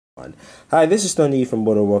Hi, this is Tony from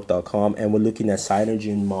Booredatwork.com, and we're looking at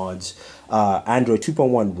Cyanogenmod's Android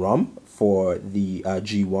 2.1 ROM for the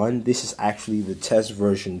G1. This is actually the test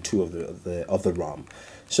version 2 of the ROM.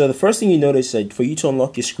 So the first thing you notice is that for you to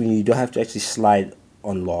unlock your screen, you don't have to actually slide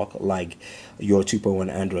unlock like your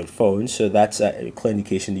 2.1 Android phone. So that's a clear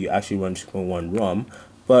indication that you actually run 2.1 ROM.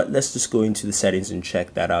 But let's just go into the settings and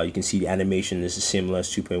check that out. You can see the animation is similar as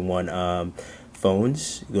 2.1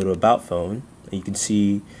 phones. You go to About Phone, and you can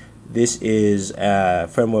see this is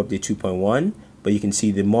firmware update 2.1, but you can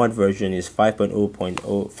see the mod version is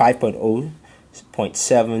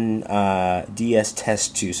 5.0.7 DS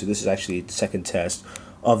test 2. So this is actually the second test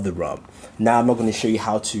of the ROM. Now I'm not going to show you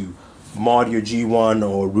how to mod your G1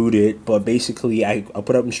 or root it, but basically I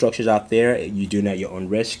put up instructions out there. You're doing at your own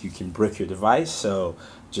risk. You can brick your device, so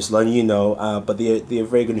just letting you know. But there are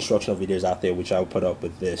very good instructional videos out there which I'll put up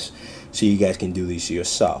with this, so you guys can do these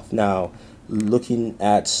yourself. Now, looking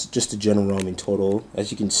at just the general ROM in total,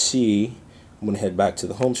 as you can see, I'm going to head back to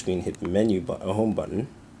the home screen, hit the menu home button.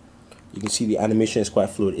 You can see the animation is quite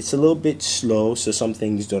fluid. It's a little bit slow, so some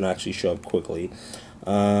things don't actually show up quickly.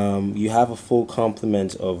 You have a full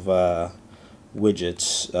complement of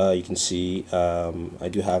widgets. You can see I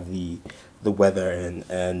do have the weather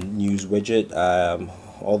and news widget.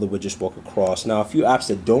 All the widgets work across. Now, a few apps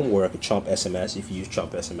that don't work, Chomp SMS, if you use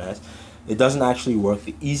Chomp SMS, it doesn't actually work.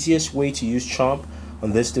 The easiest way to use Chomp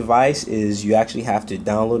on this device is you actually have to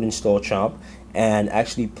download and install Chomp and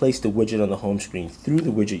actually place the widget on the home screen. Through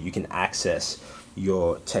the widget, you can access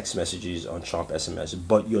your text messages on Chomp SMS,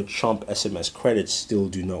 but your Chomp SMS credits still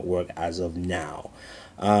do not work as of now.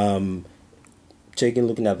 Looking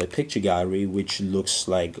at the picture gallery, which looks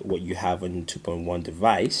like what you have on the 2.1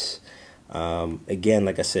 device. Again,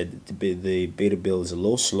 like I said, the beta build is a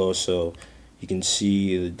little slow, so you can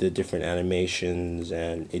see the different animations,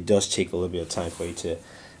 and it does take a little bit of time for you to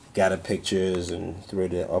gather pictures and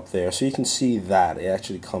thread it up there. So you can see that it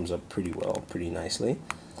actually comes up pretty well, pretty nicely.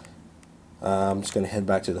 I'm just going to head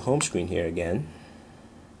back to the home screen here again.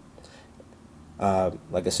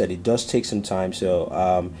 Like I said, it does take some time,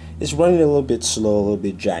 so it's running a little bit slow, a little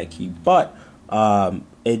bit janky, but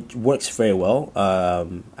it works very well.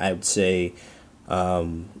 I would say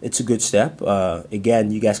it's a good step.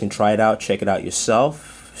 Again, you guys can try it out, check it out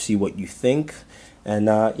yourself, see what you think, and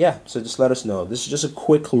yeah, so just let us know. This is just a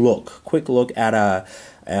quick look at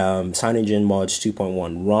Cyanogenmod's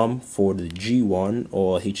 2.1 ROM for the G1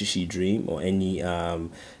 or HTC Dream or any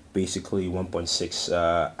basically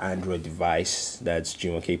 1.6 Android device that's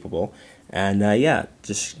G1 capable. And yeah,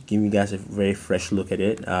 just giving you guys a very fresh look at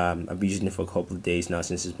it. I've been using it for a couple of days now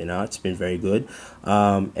since it's been out. It's been very good.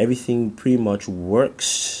 Everything pretty much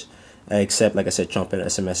works, except, like I said, Chomp and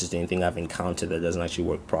SMS is the only thing I've encountered that doesn't actually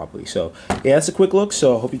work properly. So yeah, that's a quick look.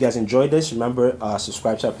 So I hope you guys enjoyed this. Remember,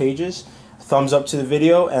 subscribe to our pages, thumbs up to the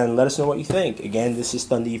video, and let us know what you think. Again, this is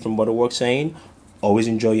Thunder from Booredatwork saying, always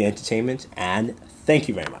enjoy your entertainment, and thank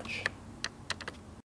you very much.